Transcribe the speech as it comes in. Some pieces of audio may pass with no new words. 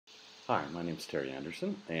Hi, my name is Terry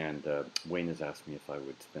Anderson, and Wayne has asked me if I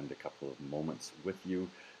would spend a couple of moments with you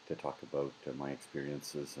to talk about my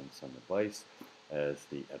experiences and some advice as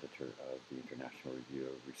the editor of the International Review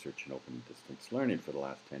of Research in Open and Distance Learning for the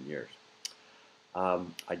last 10 years.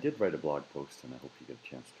 I did write a blog post, and I hope you get a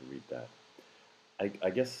chance to read that. I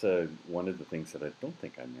guess one of the things that I don't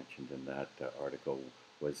think I mentioned in that article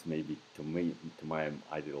was maybe to my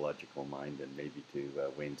ideological mind, and maybe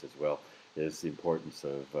to Wayne's as well, is the importance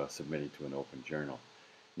of submitting to an open journal.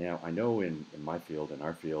 Now, I know in my field, in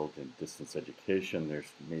our field, in distance education, there's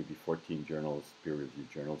maybe 14 journals, peer-reviewed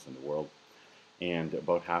journals in the world, and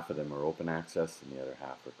about half of them are open access and the other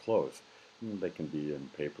half are closed. They can be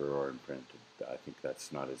in paper or in print. I think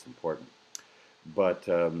that's not as important. But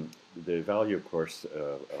the value, of course,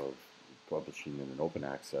 of publishing in an open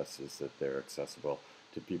access is that they're accessible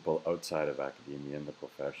to people outside of academia and the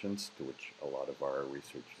professions, to which a lot of our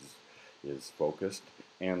research is focused,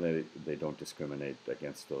 and they don't discriminate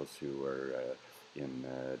against those who are in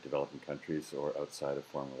developing countries or outside of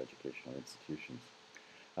formal educational institutions.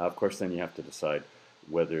 Of course, then you have to decide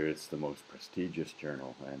whether it's the most prestigious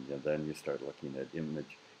journal, and then you start looking at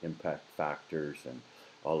image impact factors and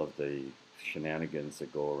all of the shenanigans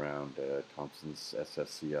that go around Thomson's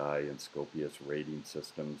SSCI and Scopia's rating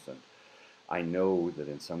systems. And I know that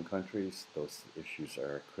in some countries those issues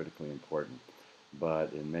are critically important,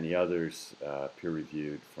 but in many others,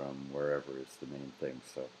 peer-reviewed from wherever is the main thing.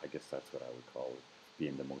 So I guess that's what I would call it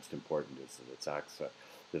being the most important, is that it's access,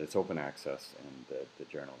 that it's open access, and that the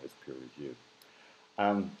journal is peer-reviewed.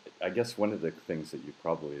 I guess one of the things that you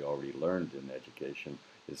probably already learned in education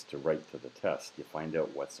is to write to the test. You find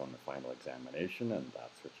out what's on the final examination, and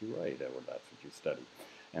that's what you write, or that's what you study.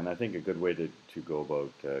 And I think a good way to go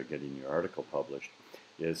about getting your article published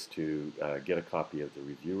is to get a copy of the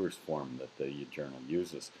reviewer's form that the journal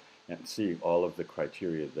uses, and see all of the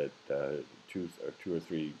criteria that two or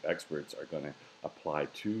three experts are going to apply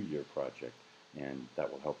to your project. And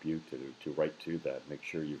that will help you to write to that. Make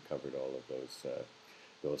sure you've covered all of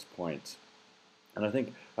those points. And I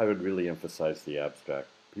think I would really emphasize the abstract.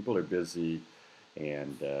 People are busy,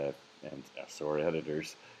 and so are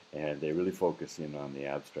editors, and they really focus in on the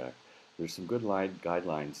abstract. There's some good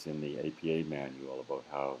guidelines in the APA manual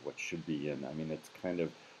about what should be in. I mean, it's kind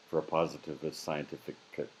of for a positivist, scientific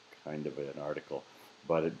kind of an article,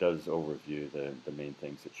 but it does overview the main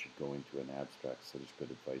things that should go into an abstract, so there's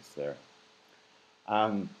good advice there.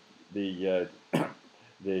 The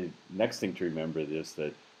the next thing to remember is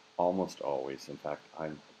that almost always, in fact,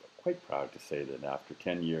 I'm quite proud to say that after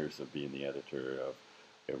 10 years of being the editor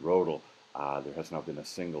of Rodel, there has not been a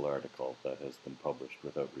single article that has been published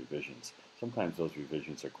without revisions. Sometimes those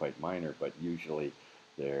revisions are quite minor, but usually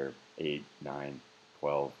they're 8, 9,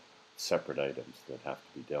 12 separate items that have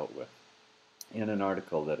to be dealt with. In an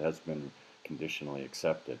article that has been conditionally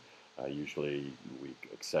accepted, usually we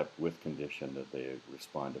accept with condition that they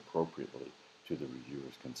respond appropriately to the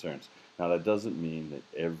reviewer's concerns. Now, that doesn't mean that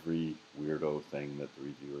every weirdo thing that the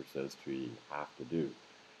reviewer says to you have to do,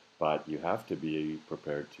 but you have to be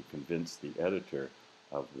prepared to convince the editor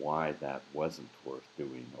of why that wasn't worth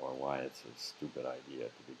doing, or why it's a stupid idea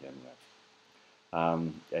to begin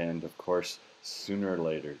with. And of course, sooner or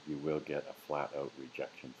later, you will get a flat-out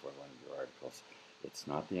rejection for one of your articles. It's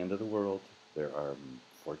not the end of the world. There are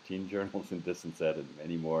 14 journals in distance ed and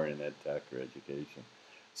many more in ed tech or education.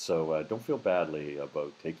 So don't feel badly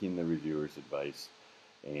about taking the reviewer's advice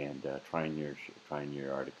and trying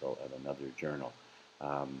your article at another journal.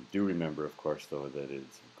 Do remember, of course, though, that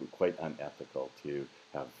it's quite unethical to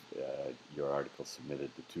have your article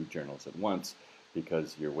submitted to two journals at once,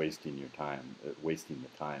 because you're wasting your time, wasting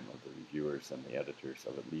the time of the reviewers and the editors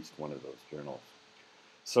of at least one of those journals.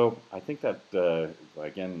 So I think that,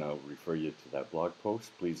 again, I'll refer you to that blog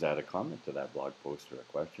post. Please add a comment to that blog post or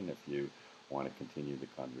a question if you want to continue the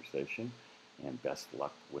conversation. And best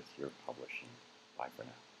luck with your publishing. Bye for now.